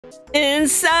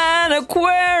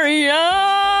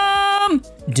Insaniquarium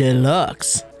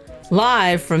Deluxe.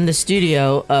 Live from the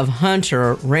studio of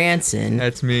Hunter Ranson.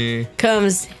 That's me.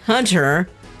 Comes Hunter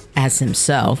as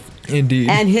himself.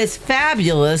 Indeed. And his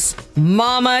fabulous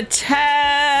Mama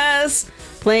Tess,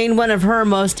 playing one of her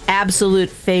most absolute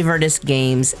favoriteest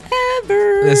games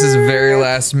ever. This is very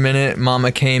last minute.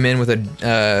 Mama came in with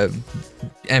a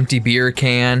empty beer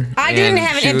can. I didn't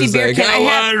have an empty beer can. I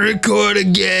want to record a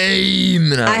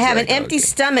game. I have an empty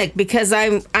stomach because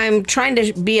I'm trying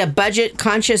to be a budget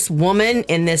conscious woman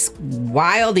in this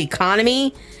wild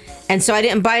economy. And so I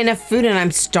didn't buy enough food and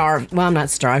I'm starved. Well, I'm not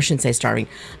starved. I shouldn't say starving.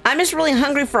 I'm just really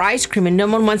hungry for ice cream and no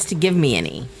one wants to give me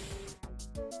any.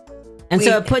 And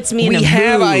so it puts me in a mood. We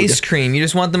have ice cream. You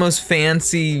just want the most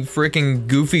fancy, freaking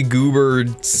goofy goober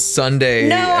sundae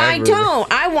No, ever. I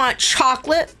don't. I want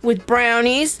chocolate with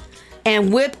brownies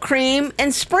and whipped cream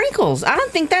and sprinkles. I don't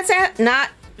think that's not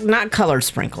colored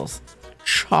sprinkles.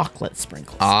 Chocolate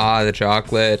sprinkles. Ah, the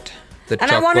chocolate.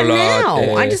 And I want it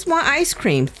now. I just want ice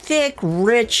cream. Thick,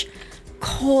 rich,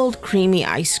 cold, creamy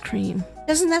ice cream.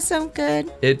 Doesn't that sound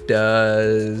good? It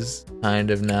does.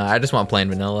 Kind of not. I just want plain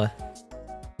vanilla.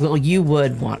 Well, you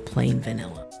would want plain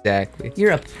vanilla. Exactly.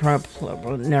 You're a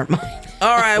never mind.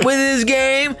 All right, with this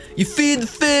game, you feed the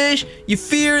fish, you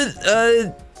fear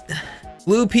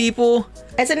blue people.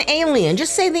 As an alien,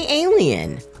 just say the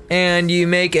alien. And you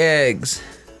make eggs.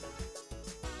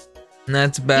 And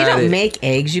that's about it. You don't make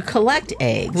eggs, you collect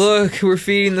eggs. Look, we're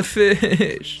feeding the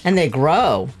fish. And they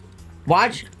grow.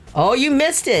 Watch. Oh, you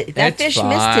missed it. That fish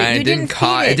missed it. You didn't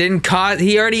feed it. It didn't caught.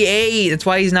 He already ate. That's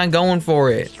why he's not going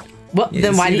for it. Well,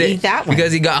 then why did he eat that one?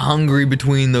 Because he got hungry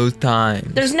between those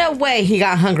times. There's no way he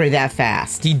got hungry that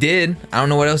fast. He did. I don't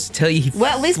know what else to tell you.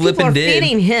 Well, at least people are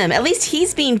feeding him. At least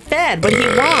he's being fed what he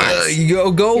wants.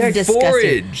 Go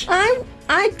forage.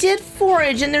 I did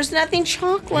forage, and there's nothing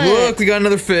chocolate. Look, we got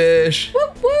another fish. Woo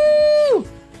woo!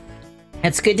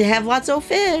 It's good to have lots of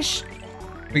fish.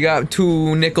 We got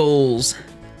 2 nickels.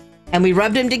 And we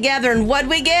rubbed them together, and what'd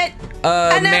we get?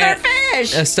 Another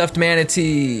fish! A stuffed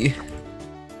manatee.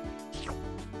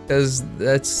 Because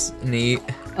that's neat.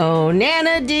 Oh,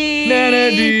 Nana D. Nana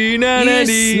D, Nana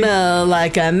D. You smell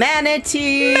like a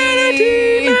manatee.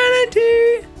 Manatee,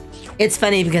 manatee. It's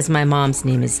funny because my mom's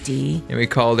name is Dee. And we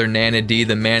called her Nana D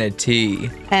the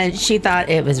manatee. And she thought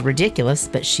it was ridiculous,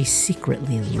 but she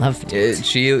secretly loved it.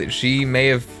 She may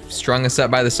have strung us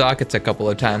up by the sockets a couple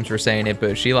of times for saying it,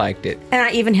 but she liked it. And I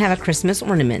even have a Christmas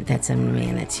ornament that's a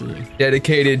manatee.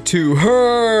 Dedicated to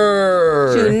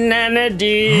her. To Nana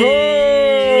D.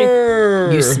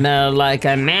 Her. You smell like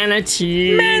a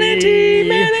manatee. Manatee,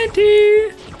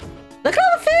 manatee. Look at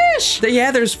all the fish. Yeah,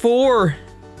 there's 4.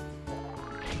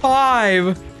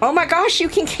 5. Oh my gosh, you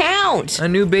can count. A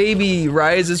new baby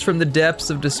rises from the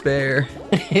depths of despair.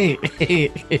 Don't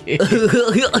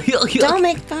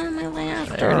make fun of my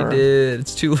laughter. I already did.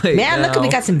 It's too late. Man, now. look, we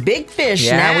got some big fish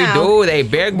now. Yeah, we do. They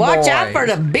big boys. Watch out for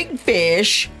the big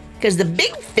fish, because the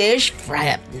big fish fry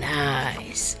up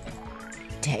nice.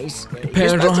 Tastes good.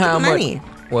 Depends on how much. Money.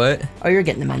 What? Oh, you're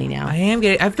getting the money now.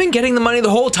 I've been getting the money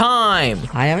the whole time.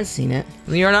 I haven't seen it.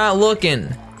 You're not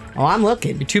looking. Oh, I'm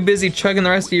looking. You're too busy chugging the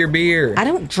rest of your beer. I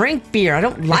don't drink beer. I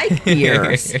don't like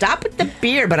beer. Stop with the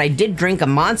beer, but I did drink a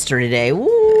Monster today.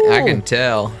 Woo. I can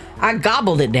tell. I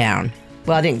gobbled it down.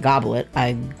 Well, I didn't gobble it.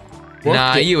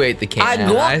 Nah, you ate the can. I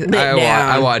gulped it down.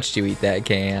 I watched you eat that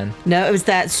can. No, it was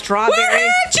that strawberry. We're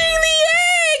hatching the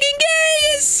egg and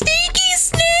getting a stinky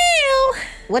snail.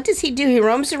 What does he do? He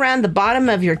roams around the bottom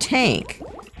of your tank.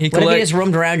 What if he just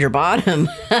roamed around your bottom?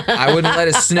 I wouldn't let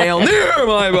a snail near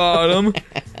my bottom.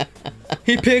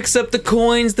 He picks up the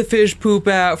coins the fish poop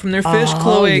out from their fish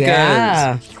cloacas.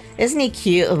 Yeah. Isn't he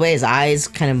cute? The way his eyes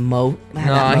kind of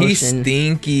Nah, he's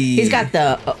stinky. He's got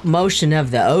the motion of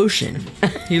the ocean.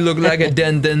 He looked like a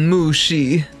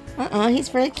dendenmushi. He's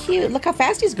very cute. Look how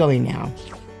fast he's going now.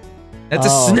 That's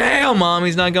a snail, Mom.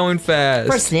 He's not going fast.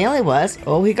 For a snail, he was.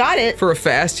 Oh, he got it. For a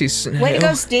fasty snail. Way to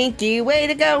go, Stinky. Way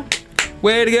to go.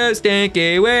 Way to go,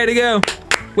 Stinky. Way to go.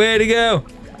 Way to go.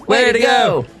 Way to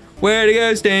go. Way to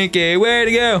go, Stinky. Way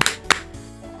to go.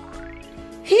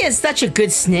 He is such a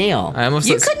good snail.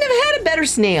 You couldn't have had a better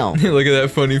snail. Look at that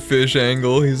funny fish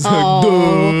angle. He's like,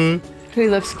 duh. He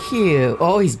looks cute.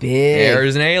 Oh, he's big.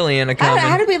 There's an alien coming.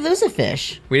 How did we lose a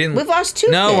fish? We didn't. We've lost 2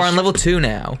 fish. No, we're on level 2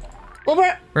 now.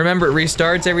 Well, remember, it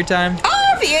restarts every time?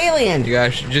 Oh, the alien! You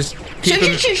guys just keep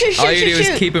him. All you do is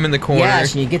keep him in the corner.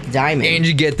 Yes, and you get the diamond. And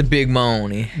you get the big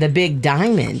money. The big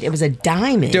diamond. It was a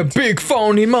diamond. The big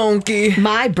phony monkey.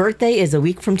 My birthday is a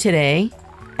week from today,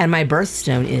 And my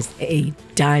birthstone is a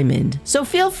diamond. So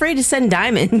feel free to send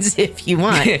diamonds if you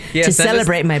want to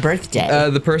celebrate my birthday.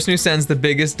 The person who sends the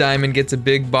biggest diamond gets a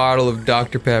big bottle of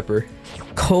Dr. Pepper.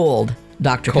 Cold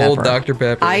Dr. Pepper. Cold Dr.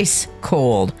 Pepper. Ice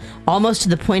cold. Almost to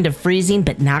the point of freezing,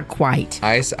 but not quite.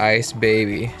 Ice, ice,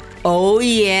 baby. Oh,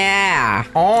 yeah.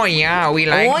 Oh, yeah, we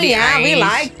like the ice. Oh, yeah, we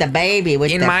like the baby with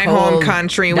the In my cold home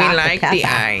country, we Dr. like the Pepper.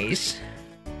 ice.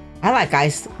 I like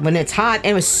ice when it's hot.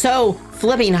 It was so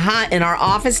flipping hot in our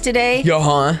office today.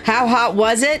 Yeah. How hot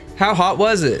was it? How hot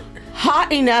was it?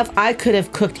 Hot enough I could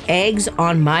have cooked eggs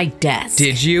on my desk.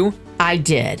 Did you? I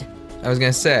did. I was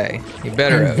gonna say, you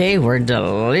better And have. they were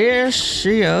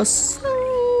delicious.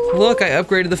 Look, I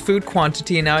upgraded the food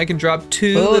quantity and now I can drop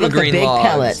 2 Oh, little look, the green big logs.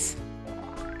 pellets.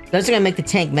 Those are gonna make the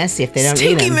tank messy if they don't eat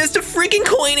Stinky them. missed a freaking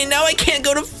coin and now I can't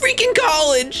go to freaking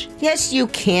college. Yes, you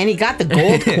can. He got the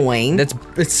gold coin.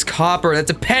 It's copper.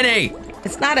 That's a penny.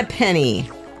 It's not a penny.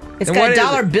 It's Then got what a is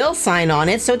dollar it? bill sign on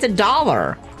it, so it's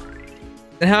 $1.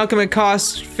 And how come it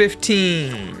costs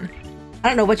 15? I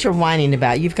don't know what you're whining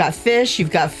about. You've got fish, you've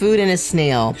got food, and a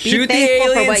snail. Be Shoot the thankful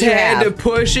for alien's what you head have. to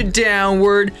push it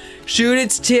downward. Shoot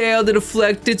its tail to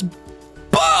deflect its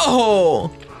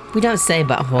butthole. We don't say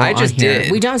butthole I just on here.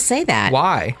 did. We don't say that.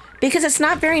 Why? Because it's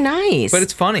not very nice. But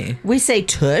it's funny. We say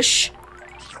tush.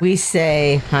 We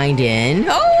say hind end.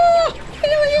 Oh,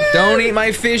 hell yeah. Don't eat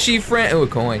my fishy friend. Oh, a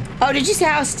coin. Oh, did you see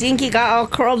how Stinky got all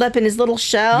curled up in his little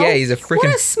shell? Yeah, he's a freaking-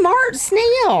 What a smart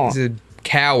snail. He's a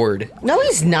coward. No,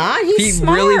 he's not. He's If he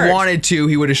smart. really wanted to,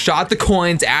 he would have shot the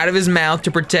coins out of his mouth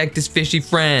to protect his fishy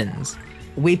friends.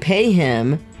 We pay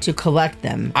him to collect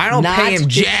them. I don't not pay him to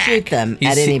jack. shoot them You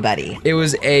at see, anybody. It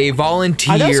was a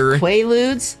volunteer. Are those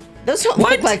Quaaludes? Those don't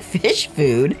What? look like fish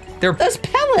food. They're- those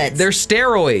pellets. They're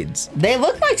steroids. They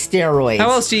look like steroids.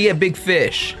 How else do you get big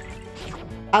fish?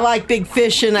 I like big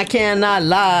fish and I cannot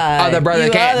lie. Other brother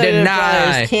You can't other deny.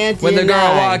 brothers can't When the girl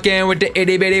deny. walk in with the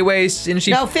itty bitty waist and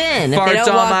she No fin. If farts they don't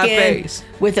on walk my in face.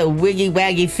 with a wiggy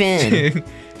waggy fin.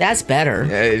 That's better.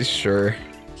 Yeah, sure.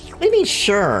 What do you mean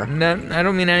sure? No, I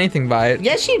don't mean anything by it.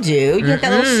 Yes, you do. You get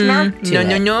that little snark to No, it.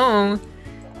 no, no.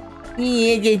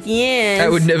 Yes. I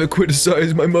would never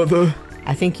criticize my mother.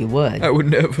 I think you would. I would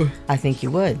never. I think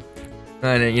you would.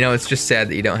 I know, you know, it's just sad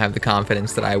that you don't have the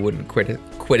confidence that I wouldn't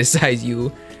criticize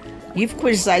you. You've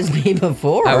criticized me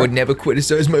before. I would never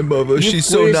criticize my mother. You've She's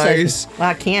so criticized- nice. Well,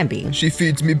 I can be. She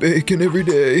feeds me bacon every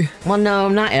day. Well, no,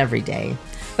 not every day.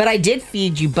 But I did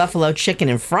feed you buffalo chicken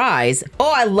and fries.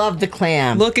 Oh, I love the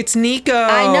clam. Look, it's Nico.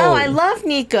 I know, I love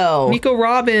Nico. Nico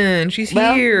Robin. She's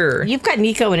Well, here. You've got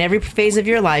Nico in every phase of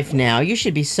your life now. You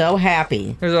should be so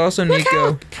happy. There's also Look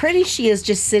Nico. how pretty she is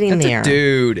just sitting That's there. a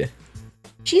dude.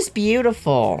 She's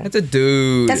beautiful. That's a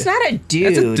dude. That's not a dude.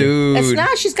 That's a dude. That's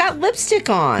not. She's got lipstick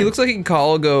on. He looks like a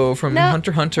Colgo from No.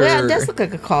 Hunter x Hunter. Well, it does look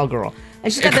like a call girl.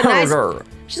 And she's got the nice. Girl.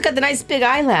 She's got the nice big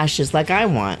eyelashes like I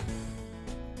want.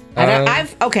 And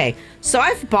I've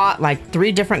bought like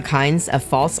 3 different kinds of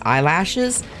false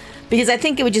eyelashes because I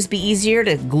think it would just be easier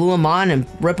to glue them on and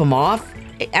rip them off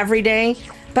every day.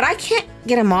 But I can't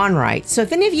get them on right. So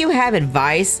if any of you have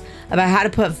advice about how to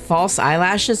put false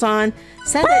eyelashes on,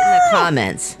 send it in the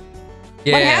comments.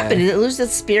 Yeah. What happened? Did it lose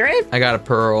its spirit? I got a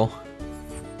pearl.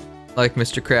 Like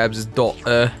Mr. Krabs'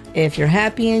 daughter. If you're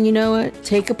happy and you know it,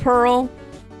 take a pearl.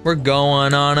 We're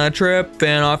going on a trip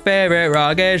in our favorite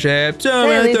rocket ship,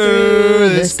 sailing Sailing through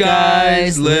the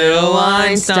skies, little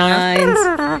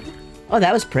Einstein. Oh,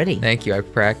 that was pretty. Thank you, I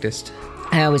practiced.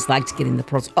 I always liked getting the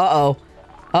pearls. Uh-oh.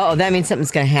 Uh-oh, that means something's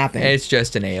gonna happen. It's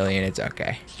just an alien, it's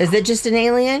okay. Is it just an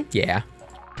alien? Yeah.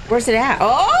 Where's it at?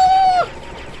 Oh!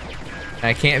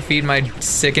 I can't feed my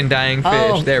sick and dying fish.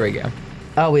 Oh. There we go.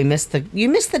 Oh, you missed the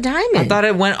diamond. I thought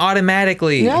it went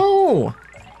automatically. No.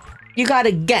 You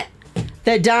gotta get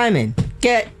the diamond.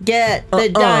 Get the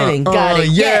diamond. Gotta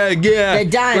get the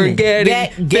diamond. We're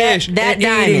getting get fish that and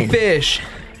diamond. eating fish.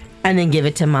 And then give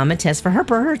it to Mama Tess for her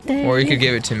birthday. Or you could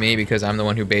give it to me because I'm the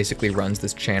one who basically runs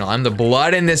this channel. I'm the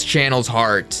blood in this channel's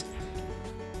heart.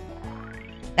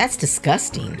 That's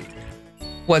disgusting.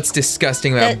 What's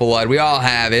disgusting about blood? We all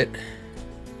have it.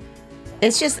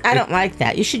 It's just, I don't like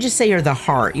that. You should just say you're the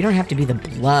heart. You don't have to be the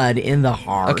blood in the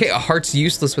heart. Okay, a heart's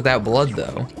useless without blood,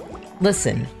 though.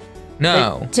 Listen.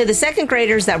 No. To the second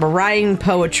graders that were writing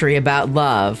poetry about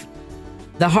love,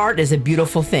 the heart is a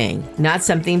beautiful thing, not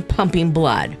something pumping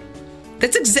blood.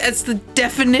 That's the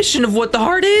definition of what the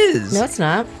heart is. No, it's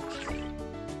not.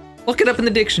 Look it up in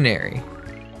the dictionary.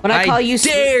 When I call you,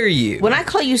 dare you. When I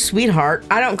call you sweetheart,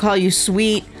 I don't call you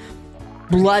sweet,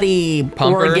 bloody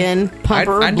Pumper? organ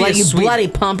pumper. I'd be a sweet, bloody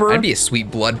pumper. I'd be a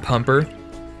sweet blood pumper.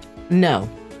 No.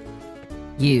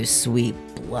 You sweet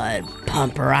blood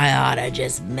pumper, I oughta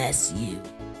just mess you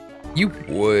You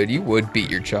would beat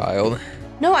your child.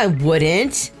 No, I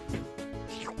wouldn't.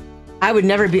 I would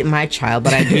never beat my child,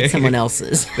 but I'd beat someone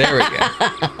else's. There we go.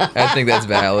 I think that's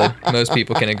valid. Most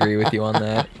people can agree with you on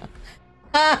that.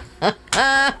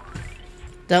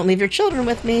 Don't leave your children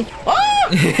with me.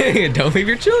 Oh! Don't leave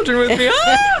your children with me.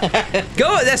 Ah!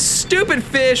 Go! That stupid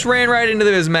fish ran right into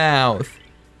his mouth.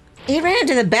 He ran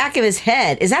into the back of his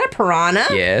head. Is that a piranha?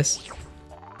 Yes.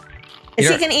 Is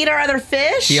he gonna eat our other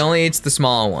fish? He only eats the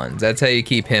small ones. That's how you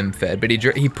keep him fed. But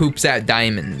he poops out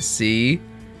diamonds. See?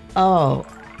 Oh.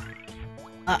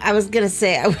 I was gonna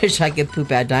say I wish I could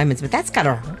poop out diamonds, but that's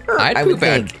gotta hurt. I would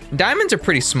think. Diamonds are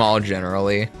pretty small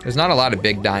generally. There's not a lot of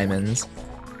big diamonds.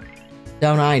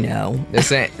 Don't I know?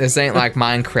 This ain't like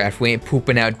Minecraft. We ain't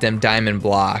pooping out them diamond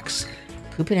blocks.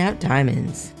 Pooping out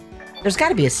diamonds. There's got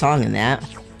to be a song in that.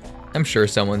 I'm sure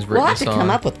someone's written a song. We'll have to come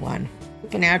up with one.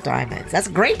 Pooping out diamonds. That's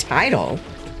a great title.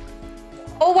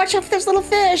 Oh, watch out for those little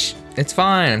fish. It's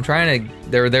fine. I'm trying to.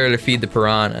 They're there to feed the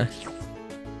piranha.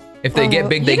 If they get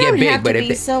big, they get big. You don't have but to if be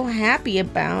they, so happy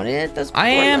about it. Those I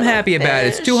am happy about it.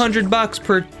 It's $200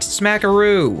 per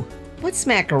smackaroo. What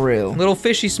smackaroo? Little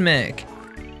fishy smack.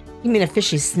 You mean a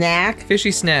fishy snack?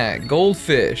 Fishy snack.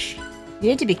 Goldfish. You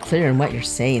need to be clear in what you're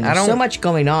saying. There's so much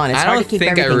going on. It's hard to keep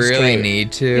everything straight. I don't think I really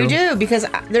need to. You do, because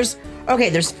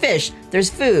there's fish, there's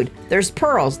food, there's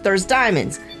pearls, there's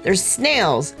diamonds, there's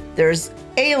snails, there's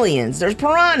aliens, there's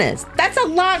piranhas. That's a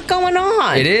lot going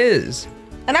on. It is.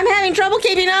 And I'm having trouble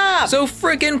keeping up. So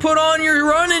frickin' put on your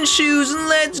running shoes and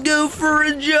let's go for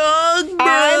a jog, bro.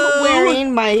 I'm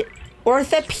wearing my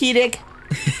orthopedic...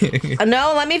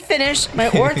 No, let me finish. My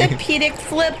orthopedic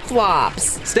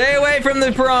flip-flops. Stay away from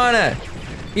the piranha.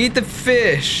 Eat the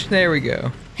fish. There we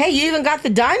go. Hey, you even got the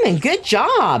diamond. Good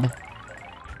job.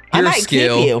 I might keep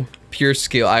you. Pure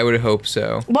skill. I would hope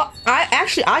so. Well,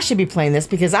 I should be playing this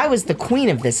because I was the queen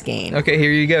of this game. Okay,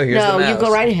 here you go. Here's the mouse. No, you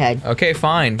go right ahead. Okay,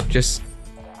 fine. Just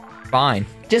fine.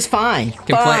 Just fine.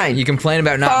 Fine. You complain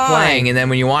about not playing, and then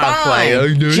when you want to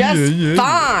play, just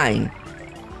fine.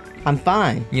 I'm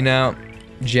fine. You know,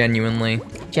 genuinely.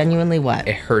 Genuinely what?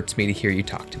 It hurts me to hear you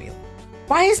talk to me.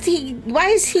 Why is he?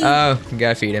 Oh, you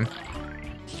gotta feed him.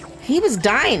 He was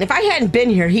dying. If I hadn't been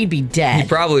here, he'd be dead. He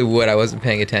probably would. I wasn't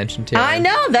paying attention to him. I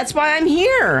know. That's why I'm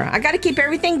here. I gotta keep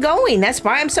everything going. That's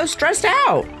why I'm so stressed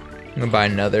out. I'm gonna buy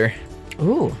another.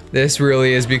 Ooh. This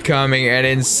really is becoming an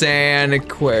insane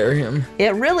aquarium.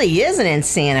 It really is an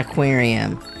insane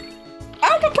aquarium.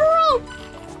 Oh, the pearl!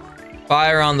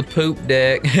 Fire on the poop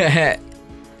deck.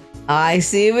 I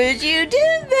see what you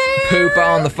did there. Poop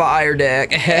on the fire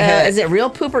deck. Is it real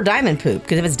poop or diamond poop?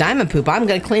 Because if it's diamond poop, I'm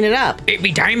gonna clean it up. It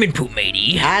be diamond poop,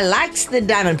 matey. I likes the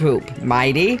diamond poop,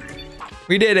 mighty.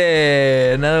 We did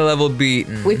it. Another level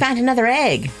beaten. We found another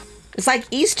egg. It's like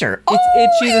Easter.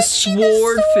 It's Itchy the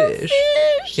swordfish.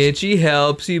 Itchy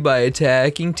helps you by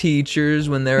attacking teachers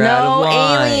when they're out of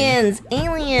line.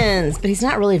 Aliens. But he's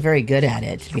not really very good at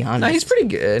it, to be honest. No, he's pretty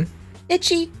good.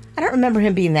 Itchy. I don't remember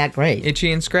him being that great.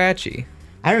 Itchy and scratchy.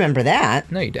 I remember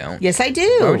that. No, you don't. Yes, I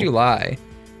do. Why would you lie?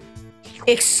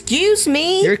 Excuse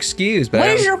me? You're excused, but what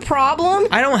is your problem?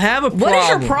 I don't have a problem. What is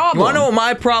your problem? You wanna know what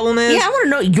my problem is? Yeah, I wanna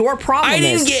know what your problem is. I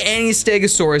didn't get any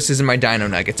stegosauruses in my dino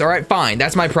nuggets. All right, fine.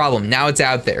 That's my problem. Now it's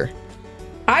out there.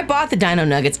 I bought the dino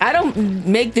nuggets. I don't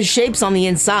make the shapes on the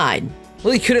inside.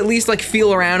 Well, you could at least like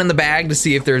feel around in the bag to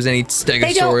see if there's any stegosaurus.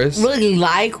 They don't really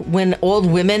like when old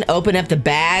women open up the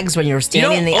bags when you're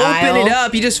standing in the aisle. You don't open it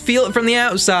up. You just feel it from the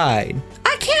outside.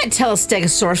 I can't tell a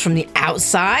stegosaurus from the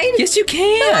outside. Yes, you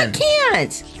can. No, I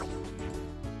can't.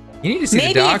 You need to see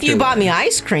the doctor. Maybe if you bought me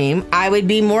ice cream, I would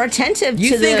be more attentive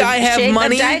to the shape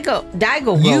of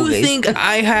Daigo. You think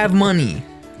I have money?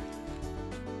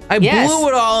 I blew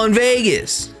it all in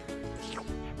Vegas.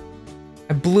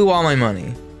 I blew all my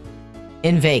money.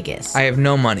 In Vegas. I have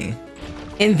no money.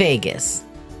 In Vegas.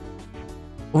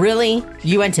 Really?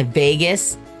 You went to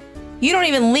Vegas? You don't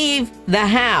even leave the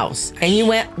house, and you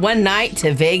went one night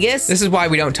to Vegas? This is why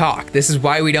we don't talk. This is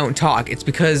why we don't talk. It's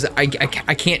because I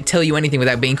can't tell you anything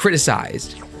without being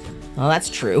criticized. Well, that's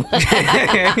true.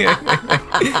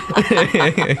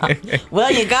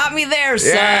 Well, you got me there,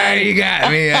 son. Yeah, you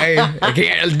got me. I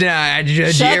can't deny. I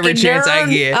judge you every chance I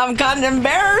get. I'm kind of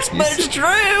embarrassed, but it's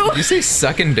true. Did you say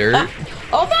sucking dirt?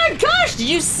 Oh my gosh, did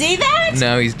you see that?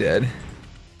 No, he's dead.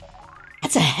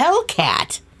 That's a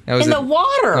hellcat. In the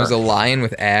water. That was a lion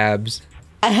with abs.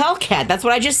 A hellcat, that's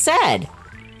what I just said.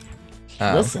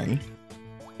 Oh. Listen.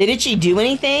 Did Itchy do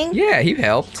anything? Yeah, he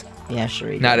helped. Yeah,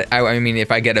 sure he did. I mean,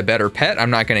 if I get a better pet, I'm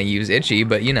not going to use Itchy,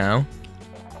 but you know.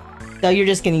 So you're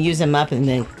just going to use him up and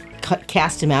then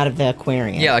cast him out of the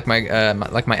aquarium? Yeah, like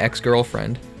my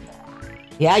ex-girlfriend.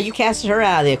 Yeah, you casted her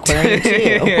out of the aquarium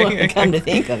too. Come to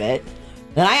think of it.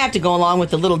 Then I have to go along with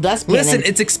the little dustbin. Listen,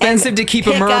 it's expensive to keep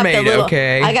a mermaid,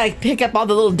 okay? I gotta pick up all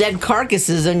the little dead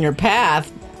carcasses in your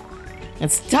path.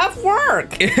 It's tough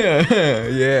work.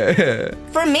 Yeah.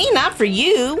 For me, not for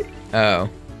you. Oh.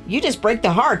 You just break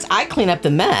the hearts. I clean up the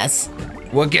mess.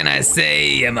 What can I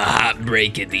say? I'm a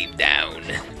heartbreaker deep down.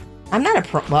 I'm not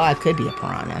a well, I could be a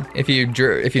piranha. If you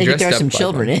dressed throw up some like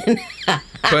children in.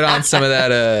 Put on some of that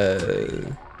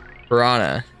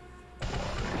piranha.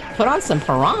 Put on some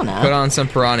piranha. Put on some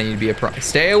piranha, you'd be a piranha.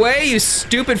 Stay away, you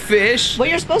stupid fish. Well,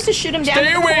 you're supposed to shoot them down.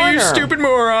 Stay away, you stupid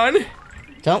moron.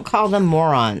 Don't call them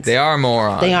morons. They are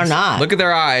morons. They are not. Look at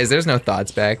their eyes. There's no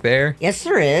thoughts back there. Yes,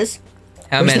 there is.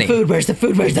 How many? Where's the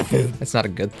food? Where's the food? That's not a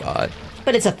good thought.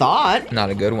 But it's a thought. Not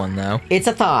a good one though. It's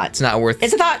a thought. It's not worth.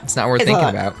 It's a thought. It's not worth thinking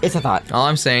about. It's a thought. All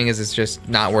I'm saying is it's just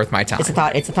not worth my time. It's a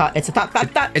thought. It's a thought. It's a thought.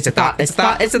 Thought. It's a thought. It's a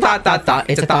thought. It's a thought. Thought.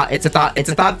 It's a thought. It's a thought. It's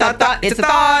a thought. Thought. It's a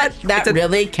thought. That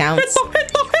really counts.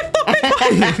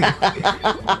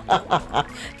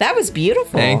 That was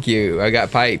beautiful. Thank you. I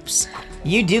got pipes.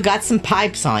 You do got some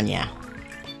pipes on you.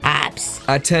 Pipes.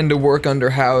 I tend to work under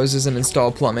houses and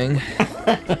install plumbing.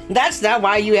 That's not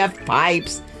why you have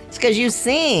pipes. It's because you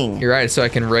sing. You're right, so I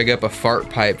can rig up a fart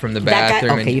pipe from the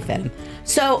bathroom. Okay, you fed him.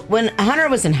 So when Hunter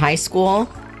was in high school,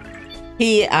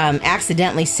 he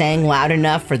accidentally sang loud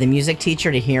enough for the music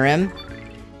teacher to hear him.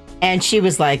 And she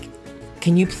was like,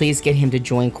 can you please get him to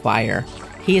join choir?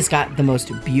 He has got the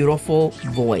most beautiful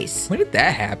voice. When did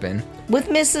that happen? With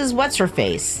Mrs.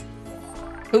 What's-Her-Face.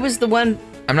 Who was the one?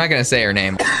 I'm not going to say her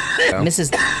name. So.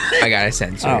 Mrs. I got to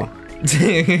censor. Oh.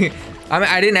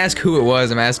 I didn't ask who it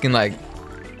was. I'm asking, like,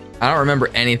 I don't remember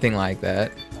anything like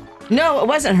that. No, it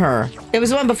wasn't her. It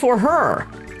was the one before her.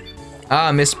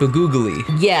 Ah, Miss Bagoogly.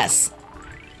 Yes.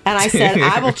 And I said,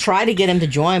 I will try to get him to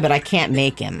join, but I can't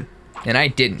make him. And I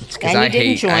didn't, because I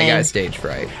got stage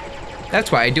fright.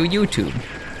 That's why I do YouTube.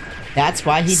 That's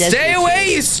why he does Stay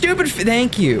away, you stupid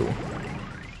thank you.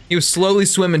 He was slowly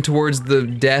swimming towards the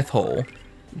death hole.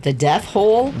 The death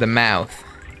hole? The mouth.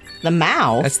 The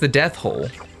mouth? That's the death hole.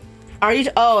 Are you,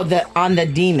 on the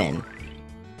demon.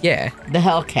 Yeah. The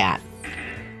Hellcat.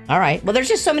 All right. Well, there's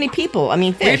just so many people. I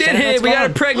mean, fish. We did it. We got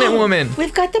a pregnant woman.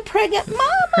 We've got the pregnant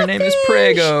mama. Her name is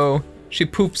Prego. She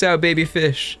poops out baby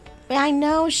fish. I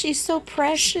know. She's so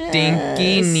precious.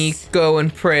 Dinky, Nico,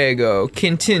 and Prego.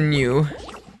 Continue.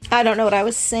 I don't know what I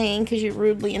was saying because you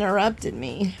rudely interrupted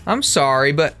me. I'm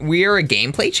sorry, but we are a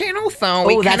gameplay channel, so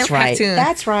we kind of have to...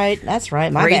 That's right. That's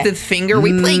right. My raise bad. the finger.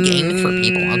 We play games for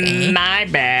people, okay? My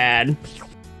bad.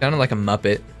 Sounded like a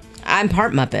Muppet. I'm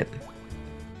part Muppet.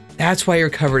 That's why you're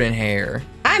covered in hair.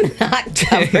 I'm not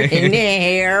covered in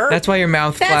hair. That's why your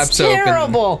mouth flaps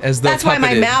terrible. Open. As though That's why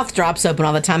my puppeted. mouth drops open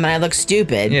all the time and I look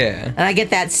stupid. Yeah. And I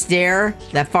get that stare,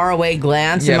 that faraway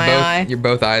glance in my eye. Your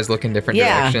both eyes look in different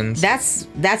directions. That's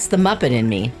the Muppet in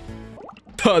me.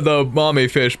 The mommy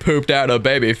fish pooped out a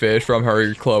baby fish from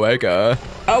her cloaca.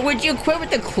 Oh, would you quit with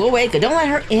the cloaca? Don't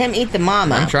let him eat the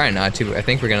mama. I'm trying not to. I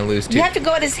think we're going to lose too. You have to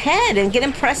go at his head and get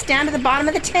him pressed down to the bottom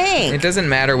of the tank. It doesn't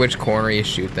matter which corner you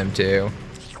shoot them to.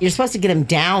 You're supposed to get him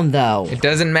down, though. It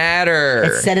doesn't matter.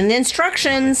 It said in the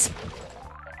instructions.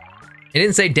 It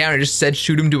didn't say down. It just said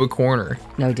shoot him to a corner.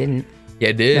 No, it didn't. Yeah,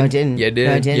 it did. No, it didn't. You did.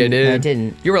 No, it didn't. You did. No, it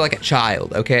didn't. You were like a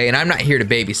child, okay? And I'm not here to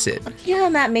babysit. You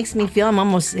know, that makes me feel I'm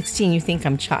almost 16. You think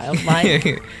I'm childlike.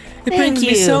 It brings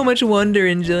me so much wonder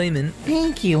and enjoyment.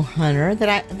 Thank you, Hunter,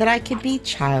 that I could be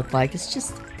childlike. It's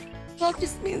just, that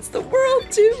just means the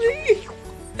world to me.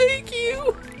 Thank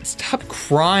you. Stop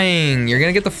crying. You're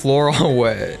gonna get the floor all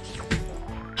wet.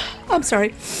 I'm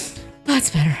sorry. That's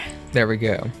better. There we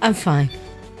go. I'm fine.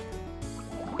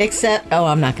 Except, oh,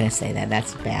 I'm not gonna say that.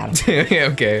 That's bad.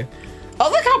 Okay. Oh,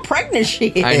 look how pregnant she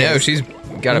is. I know, she's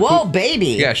got a Whoa, baby.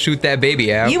 Yeah, shoot that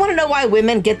baby out. You want to know why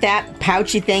women get that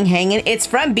pouchy thing hanging? It's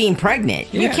from being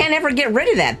pregnant. Yeah. You can't ever get rid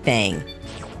of that thing.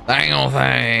 Dang old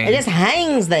thing. It just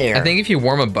hangs there. I think if you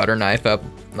warm a butter knife up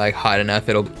like hot enough,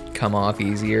 it'll come off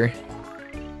easier.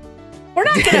 We're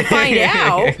not gonna find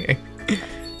out.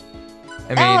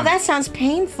 I mean, Oh, that sounds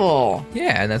painful.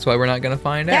 yeah, and that's why we're not gonna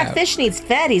find That out. fish needs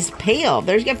fed. He's pale.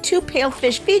 You have two pale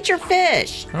fish. Feed your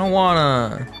fish. I don't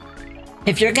wanna.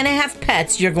 If you're gonna have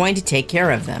pets, you're going to take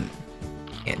care of them.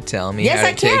 Can't tell me Yes, how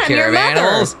I to take can. I'm care your of mother.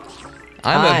 animals.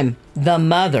 I'm the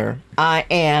mother. I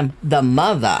am the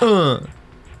mother.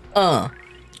 No,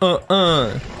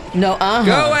 No,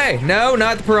 Go away! No,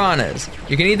 not the piranhas.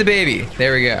 You can eat the baby.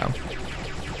 There we go.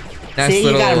 Nice See,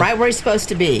 you got him right where he's supposed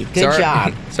to be. Good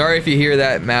job. Sorry if you hear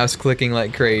that mouse clicking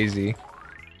like crazy.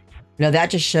 No, that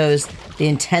just shows the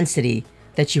intensity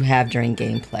that you have during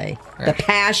gameplay. The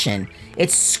passion.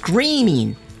 It's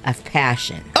screaming of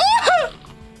passion.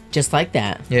 Just like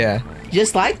that. Yeah.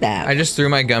 Just like that. I just threw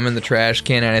my gum in the trash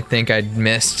can and I think I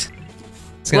missed.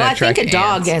 Well, I think a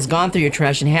dog has gone through your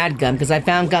trash and had gum because I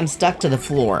found gum stuck to the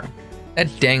floor. That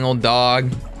dang old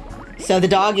dog. So the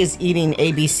dog is eating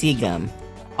ABC gum.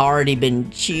 Already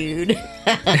been chewed.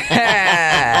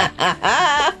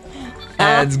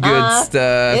 That's good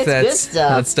stuff. It's that's good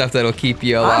stuff. That's stuff that'll keep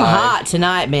you alive. I'm hot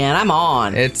tonight, man. I'm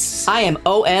on. I am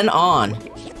ON on.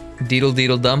 Deedle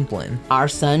deedle dumpling. Our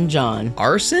son John.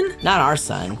 Arson? Not our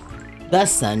son. The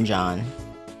son John.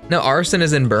 No, arson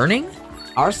is in burning?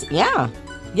 Arson? Yeah.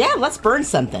 Yeah, let's burn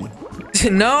something.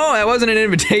 No, that wasn't an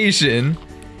invitation.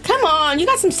 Come on, you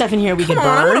got some stuff in here we could burn.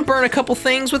 I want to burn a couple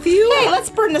things with you. Hey, let's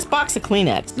burn this box of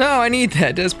Kleenex. No, I need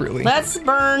that desperately. Let's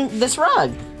burn this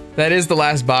rug. That is the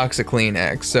last box of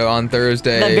Kleenex. So on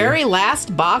Thursday. The very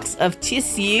last box of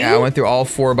tissue? Yeah, I went through all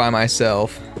 4 by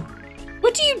myself.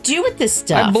 What do you do with this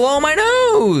stuff? I blow my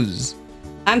nose.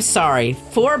 I'm sorry.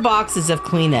 4 boxes of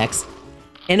Kleenex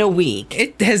in a week.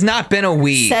 It has not been a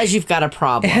week. Says you've got a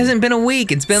problem. It hasn't been a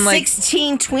week. It's been like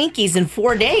 16 Twinkies in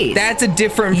 4 days. That's a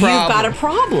different problem. You've got a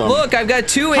problem. Look, I've got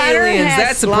 2 Hunter aliens. has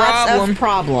That's a lots problem. Of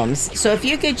problems. So if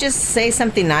you could just say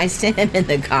something nice to him in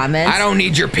the comments. I don't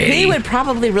need your pity. He would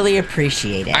probably really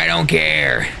appreciate it. I don't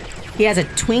care. He has a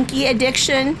Twinkie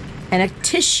addiction and a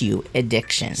tissue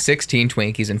addiction. 16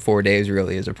 Twinkies in 4 days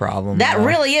really is a problem. That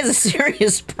really is a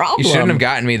serious problem. You shouldn't have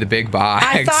gotten me the big box.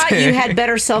 I thought you had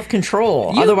better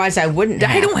self-control. Otherwise, I wouldn't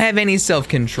have. I don't have any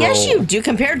self-control. Yes, you do.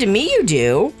 Compared to me, you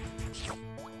do.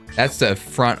 That's the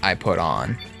front I put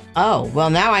on. Oh, well,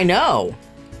 now I know.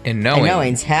 And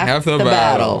knowing's half the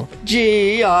battle.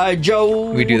 G.I. Joe.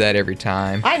 We do that every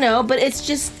time. I know, but it's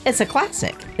a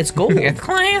classic. It's gold. It's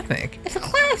classic. It's a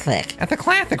classic. It's a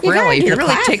classic, You really. If you gotta do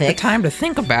the really take the classic. time to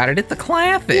think about it, it's a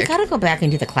classic. You gotta go back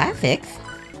and do the classics.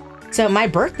 So my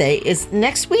birthday is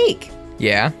next week.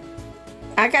 Yeah?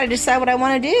 I gotta decide what I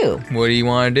want to do. What do you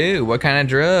want to do? What kind of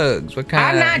drugs? What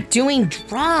kind I'm not doing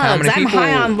drugs. I'm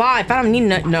high on life. I don't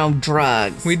need no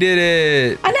drugs. We did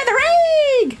it. Another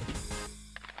egg!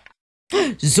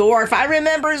 Zorf, I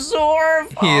remember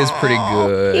Zorf. He is pretty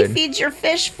good. He feeds your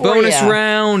fish for you. Bonus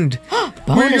round.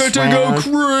 Bonus We got to go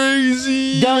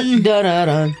crazy. Dun, dun, dun,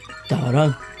 dun, dun,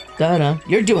 dun, dun, dun.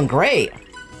 You're doing great.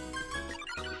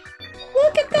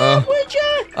 Look at that, would ya?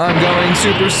 I'm going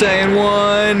Super Saiyan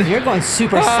 1. You're going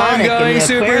supersonic. I'm going in the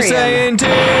Super aquarium. Saiyan 2.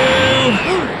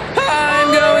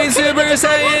 I'm going Super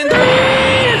Saiyan 3.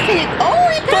 Oh,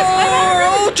 he passed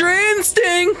 4 Ultra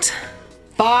Instinct.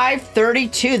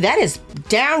 532. That is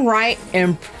downright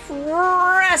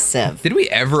impressive. Did we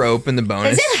ever open the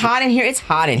bonus? Is it hot in here? It's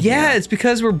hot in here. Yeah, it's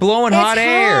because we're blowing hot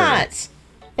air. Hot.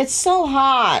 It's so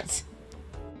hot.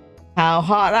 How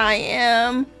hot I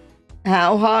am.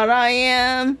 How hot I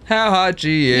am. How hot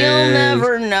she is. You'll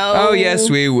never know. Oh, yes,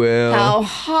 we will. How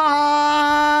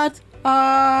hot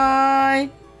I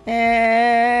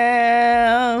am.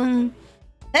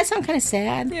 That sound kind of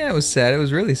sad. Yeah, it was sad. It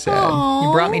was really sad. Aww.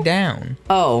 You brought me down.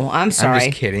 Oh, I'm sorry. I'm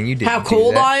just kidding. You didn't. How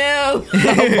cold I am.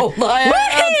 How cold I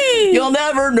am. You'll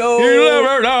never know. You'll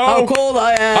never know. How cold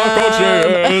I am. How cold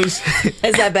she is.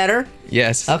 Is that better?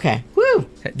 Yes. Okay. Woo.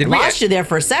 Did we Lost you there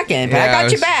for a second, but I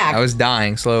got you back. I was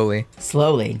dying slowly.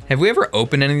 Slowly. Have we ever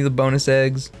opened any of the bonus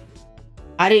eggs?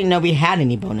 I didn't know we had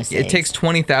any bonus eggs. It takes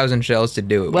 20,000 shells to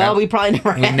do it. Well, we probably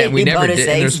never had any bonus eggs.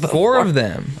 And there's before. 4 of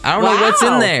them. I don't know what's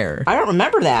in there. I don't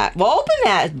remember that. Well, open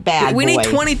that bad We boy. need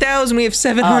 20,000. We have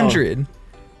 700.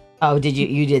 Oh, did you?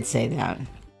 You did say that.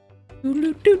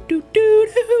 Did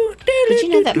you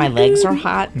know that my legs are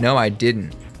hot? No, I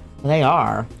didn't. They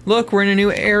are. Look, we're in a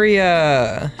new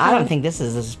area. I don't think this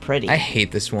is pretty. I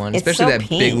hate this one, It's especially so that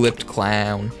pink. big-lipped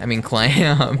clown. I mean,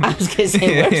 clam. I was gonna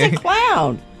say, where's the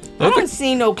clown? I don't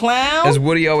see no clown. As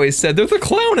Woody always said, there's a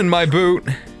clown in my boot.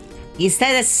 He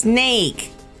said a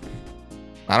snake.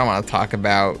 I don't want to talk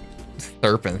about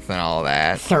Thurpinth and all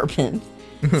that. Thurpinth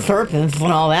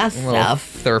and all that stuff.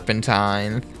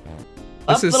 Thurpentine.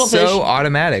 Up, This is little so fish.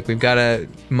 automatic. We've got a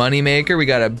money maker, we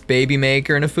got a baby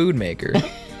maker, and a food maker.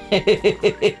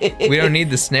 We don't need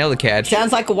the snail to catch.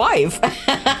 Sounds like a wife.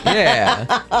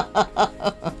 Yeah.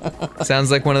 Sounds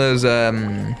like one of those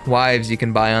wives you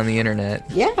can buy on the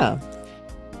internet. Yeah.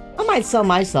 I might sell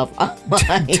myself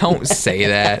online. Don't say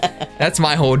that. That's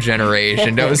my whole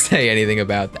generation. Don't say anything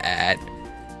about that.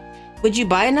 Would you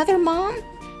buy another mom?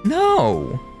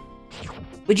 No.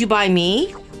 Would you buy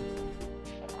me?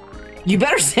 You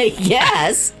better say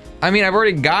yes. I mean, I've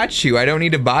already got you. I don't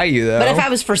need to buy you, though. But if I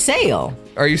was for sale.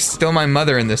 Are you still my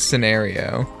mother in this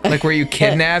scenario? Like, were you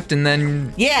kidnapped and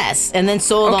then... Yes, and then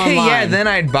sold okay, online. yeah, then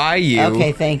I'd buy you.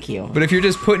 Okay, thank you. But if you're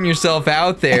just putting yourself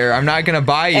out there, I'm not going to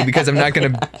buy you because I'm not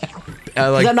going to...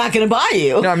 I'm not going to buy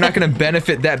you. No, I'm not going to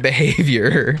benefit that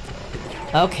behavior.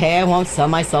 Okay, I won't sell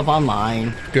myself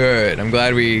online. Good. I'm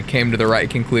glad we came to the right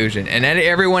conclusion. And then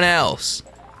everyone else,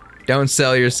 don't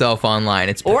sell yourself online.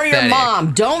 It's pathetic. Or your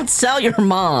mom. Don't sell your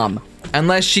mom.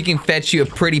 Unless she can fetch you a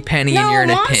pretty penny and you're in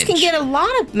a pinch. Moms can get a lot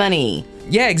of money.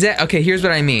 Yeah, exactly. Okay, here's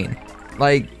what I mean.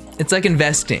 Like, it's like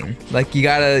investing. Like, you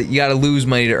gotta lose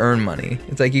money to earn money.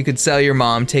 It's like you could sell your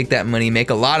mom, take that money, make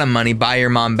a lot of money, buy your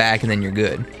mom back, and then you're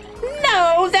good.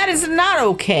 No, that is not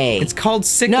okay. It's called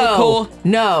cyclical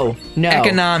no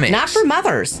economics. Not for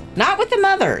mothers. Not with the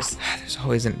mothers. There's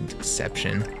always an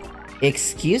exception.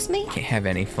 Excuse me? Can't have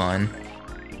any fun.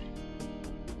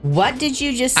 What did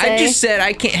you just say? I just said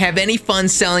I can't have any fun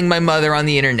selling my mother on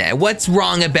the internet. What's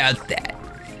wrong about that?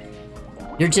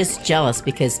 You're just jealous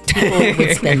because people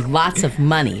would spend lots of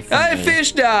money for A me.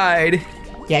 fish died.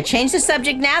 Yeah, change the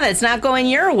subject now that it's not going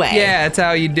your way. Yeah, that's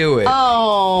how you do it.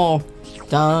 Oh.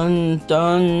 Dun,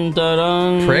 dun, dun,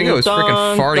 dun. Prego is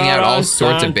freaking farting out all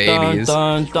sorts of babies.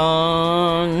 Dun,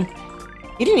 dun.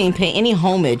 You didn't even pay any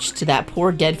homage to that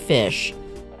poor dead fish.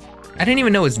 I didn't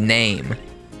even know his name.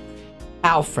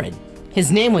 Alfred.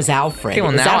 His name was Alfred. Okay,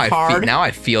 well, Was that hard? now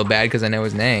I feel bad because I know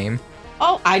his name.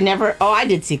 Oh, I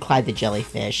did see Clyde the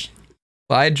jellyfish.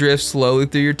 Clyde drifts slowly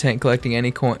through your tent collecting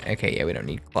any coin. Okay, yeah, we don't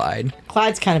need Clyde.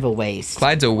 Clyde's kind of a waste.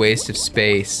 Clyde's a waste of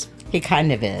space. He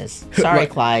kind of is. Sorry,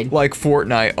 Clyde. Like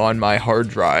Fortnite on my hard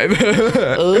drive.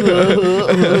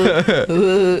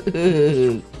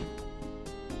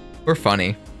 We're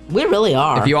funny. We really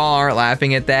are. If you all aren't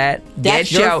laughing at that,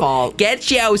 that's your fault.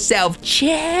 Get yourself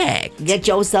checked. Get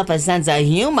yourself a sense of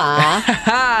humor.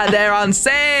 They're on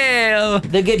sale.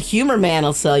 The good humor man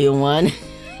will sell you one.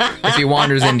 If he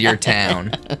wanders into your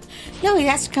town. No, he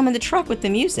has to come in the truck with the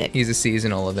music. He's a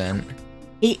seasonal event.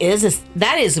 He is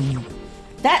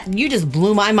that you just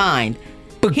blew my mind.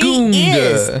 Bagunda. He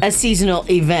is a seasonal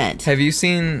event. Have you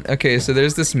seen, okay, so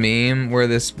there's this meme where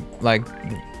this, like,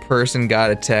 person got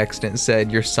a text and it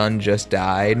said, your son just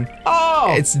died.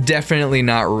 Oh! It's definitely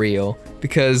not real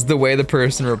because the way the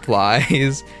person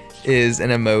replies is an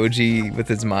emoji with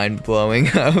his mind blowing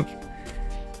up.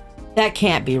 That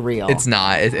can't be real. It's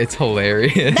not. It's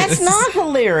hilarious. That's not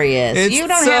hilarious. It's you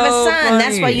don't so have a son. funny.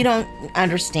 That's why you don't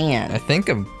understand. I think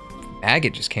a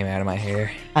maggot just came out of my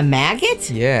hair. A maggot?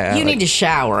 Yeah. You need to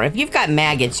shower. If you've got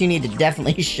maggots, you need to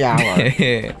definitely shower.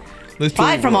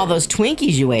 Aside from all those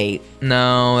Twinkies you ate.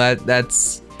 No,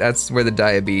 that's where the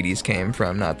diabetes came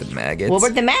from, not the maggots. Well,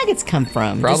 where'd the maggots come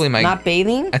from? Probably just not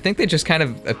bathing? I think they just kind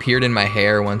of appeared in my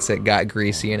hair once it got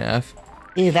greasy enough.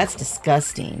 Ew, that's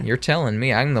disgusting. You're telling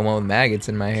me I'm the one with maggots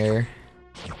in my hair.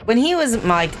 When he was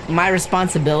my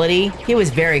responsibility, he was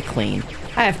very clean.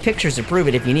 I have pictures to prove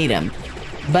it if you need them.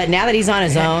 But now that he's on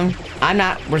his own, I'm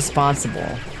not responsible.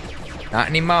 Not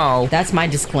anymore. That's my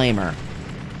disclaimer.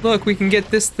 Look, we can get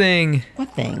this thing.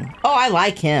 What thing? Oh, I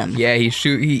like him. Yeah, he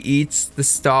eats the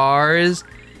stars.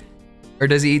 Or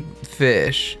does he eat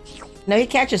fish? No,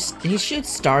 he shoots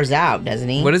stars out, doesn't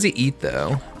he? What does he eat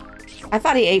though? I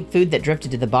thought he ate food that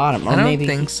drifted to the bottom. Or I don't maybe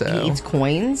think so. He eats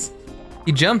coins?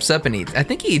 He jumps up and eats. I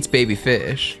think he eats baby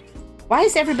fish. Why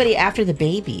is everybody after the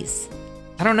babies?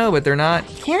 I don't know, but they're not.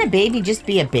 Can't a baby just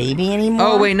be a baby anymore?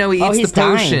 Oh, wait, no, he eats the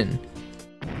potion. Dying.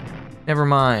 Never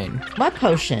mind. What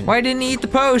potion? Why didn't he eat the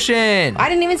potion? I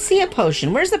didn't even see a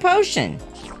potion. Where's the potion?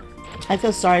 I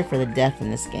feel sorry for the death in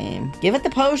this game. Give it the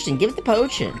potion. Give it the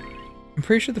potion. I'm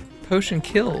pretty sure the potion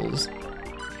kills.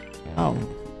 Oh.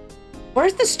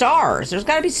 Where's the stars? There's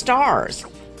got to be stars.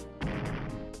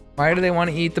 Why do they want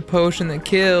to eat the potion that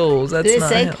kills? That's Did it not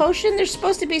say potion? There's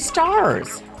supposed to be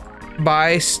stars.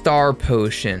 Buy star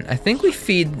potion. I think we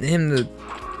feed him the...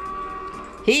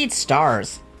 He eats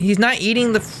stars. He's not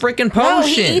eating the freaking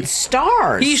potion. No, he eats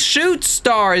stars. He shoots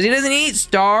stars. He doesn't eat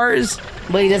stars.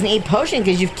 But he doesn't eat potion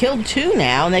because you've killed 2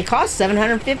 now and they cost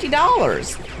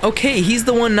 $750. Okay, he's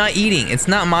the one not eating. It's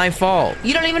not my fault.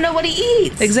 You don't even know what he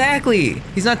eats. Exactly.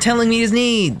 He's not telling me his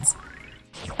needs.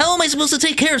 How am I supposed to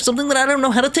take care of something that I don't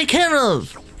know how to take care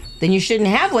of? Then you shouldn't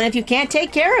have one if you can't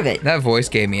take care of it. That voice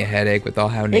gave me a headache with all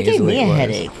how nasally it was. It gave me a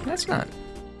headache. That's not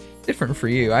different for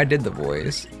you. I did the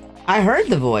voice. I heard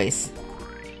the voice.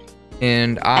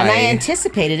 And I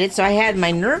anticipated it, so I had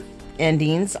my nerve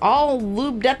endings all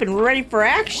lubed up and ready for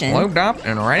action. Lubed up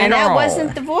and ready to And that roll.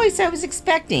 wasn't the voice I was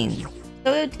expecting.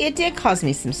 So it did cause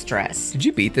me some stress. Did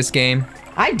you beat this game?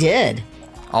 I did.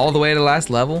 All the way to the last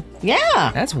level?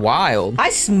 Yeah. That's wild. I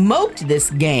smoked this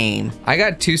game. I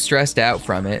got too stressed out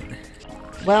from it.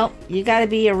 Well, you gotta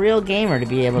be a real gamer to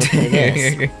be able to play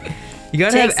this. You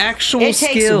gotta have actual skill.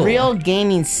 It takes real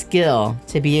gaming skill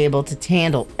to be able to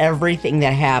handle everything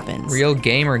that happens. Real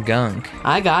gamer gunk.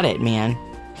 I got it, man.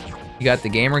 You got the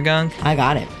gamer gunk? I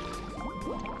got it.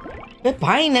 Quit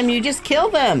buying them, you just kill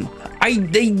them. I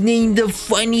need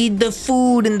the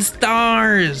food and the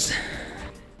stars.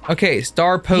 Okay,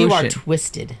 star potion. You are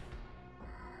twisted.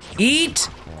 Eat?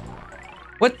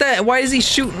 What the? Why is he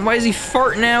shooting? Why is he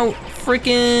farting out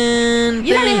freaking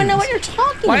You don't even know what you're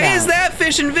talking about. Why is that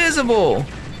fish invisible?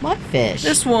 What fish?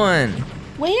 This one.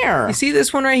 Where? You see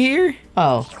this one right here?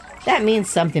 Oh, that means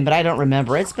something, but I don't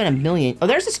remember. It's been a million. Oh,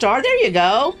 there's a star. There you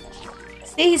go.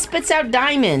 See, he spits out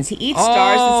diamonds. He eats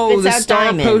stars and spits out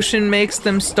diamonds. Oh, the star potion makes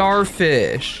them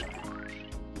starfish.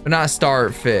 But not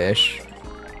starfish.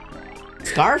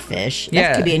 Starfish? Yeah.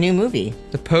 That could be a new movie.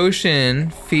 The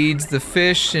potion feeds the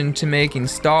fish into making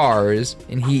stars,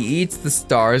 and he eats the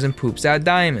stars and poops out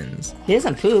diamonds. He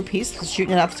doesn't poop. He's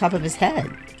shooting it off the top of his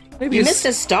head. Maybe You missed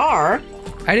a star.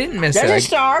 I didn't miss it. There's a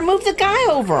star. Move the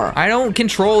guy over. I don't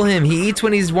control him. He eats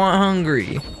when he's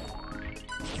hungry.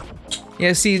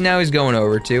 Yeah, see, now he's going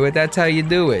over to it. That's how you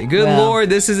do it. Good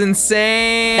Lord, this is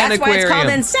Insaniquarium. That's why it's called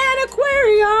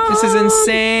Insaniquarium. This is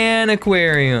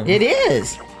Insaniquarium. It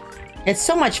is. It's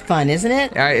so much fun, isn't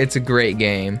it? It's a great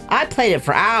game. I played it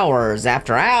for hours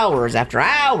after hours after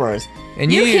hours.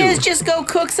 And you kids just go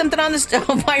cook something on the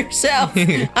stove by yourself.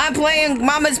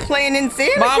 Mama's playing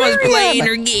Insaniquarium. Mama's playing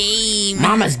her game.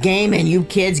 Mama's gaming. You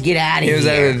kids get out of here. It was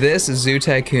either this, Zoo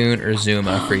Tycoon, or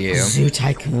Zuma for you. Zoo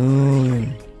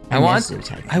Tycoon. I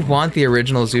want the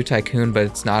original Zoo Tycoon, but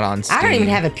it's not on Steam. I don't even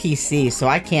have a PC, so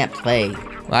I can't play.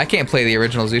 Well, I can't play the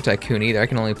original Zoo Tycoon either. I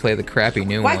can only play the crappy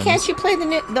new ones. Why can't you play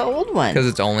the old one? Because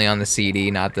it's only on the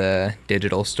CD, not the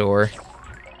digital store.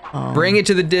 Bring it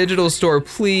to the digital store,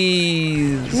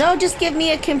 please. No, just give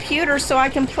me a computer so I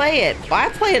can play it. I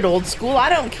play it old school. I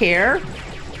don't care.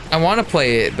 I want to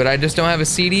play it, but I just don't have a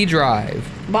CD drive.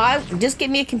 Well, just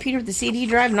give me a computer with the CD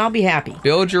drive and I'll be happy.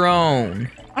 Build your own.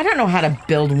 I don't know how to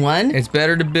build one. It's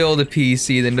better to build a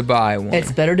PC than to buy one.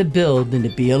 It's better to build than to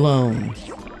be alone.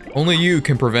 Only you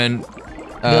can prevent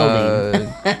building.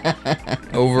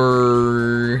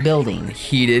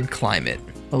 Heated climate.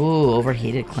 Oh,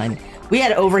 overheated climate. We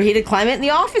had overheated climate in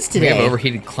the office today. We have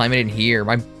overheated climate in here.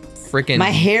 My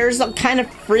hair's kind of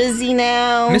frizzy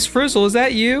now. Miss Frizzle, is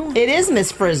that you? It is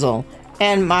Miss Frizzle.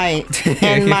 And my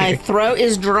throat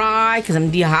is dry because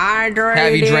I'm dehydrated.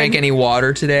 Have you drank any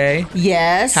water today?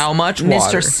 Yes. How much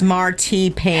water? Mr. Smarty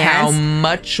Pants. How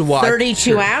much water?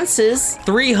 32 ounces.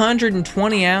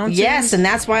 320 ounces? Yes, and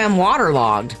that's why I'm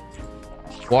waterlogged.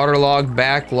 Waterlogged,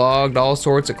 backlogged, all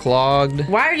sorts of clogged.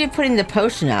 Why are you putting the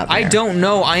potion out there? I don't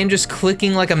know. I am just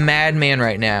clicking like a madman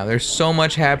right now. There's so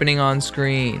much happening on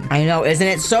screen. I know. Isn't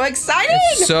it so exciting?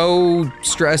 It's so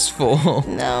stressful.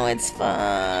 No, it's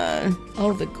fun.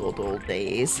 Oh, the good old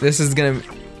days.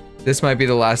 This might be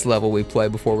the last level we play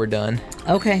before we're done.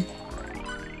 Okay.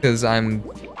 Because I'm...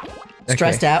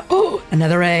 stressed out. Oh,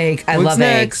 another egg. I love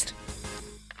eggs.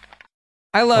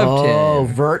 I loved him. Oh,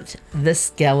 Vert the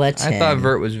skeleton. I thought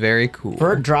Vert was very cool.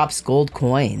 Vert drops gold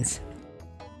coins.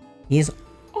 He's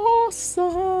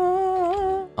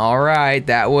awesome. All right,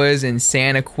 that was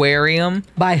Insaniquarium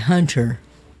by Hunter.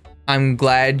 I'm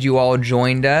glad you all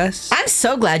joined us. I'm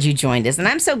so glad you joined us, and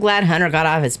I'm so glad Hunter got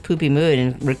off his poopy mood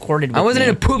and recorded with me. I wasn't in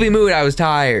a poopy mood. I was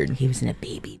tired. He was in a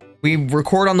baby. We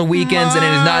record on the weekends, and it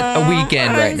is not a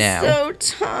weekend right now. I'm so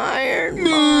tired,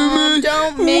 Mom.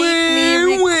 Don't make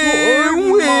me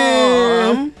record,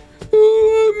 Mom.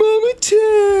 Oh, Mama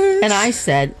Tess. And I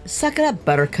said, suck it up,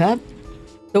 Buttercup.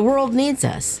 The world needs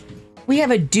us. We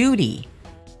have a duty.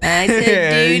 And I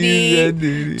said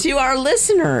duty to our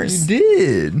listeners. You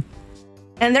did.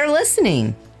 And they're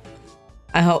listening.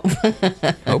 I hope.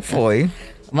 Hopefully.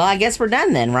 Well, I guess we're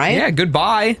done then, right? Yeah,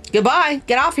 goodbye. Goodbye.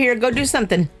 Get off here. Go do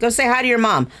something. Go say hi to your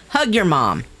mom. Hug your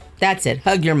mom. That's it.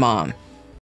 Hug your mom.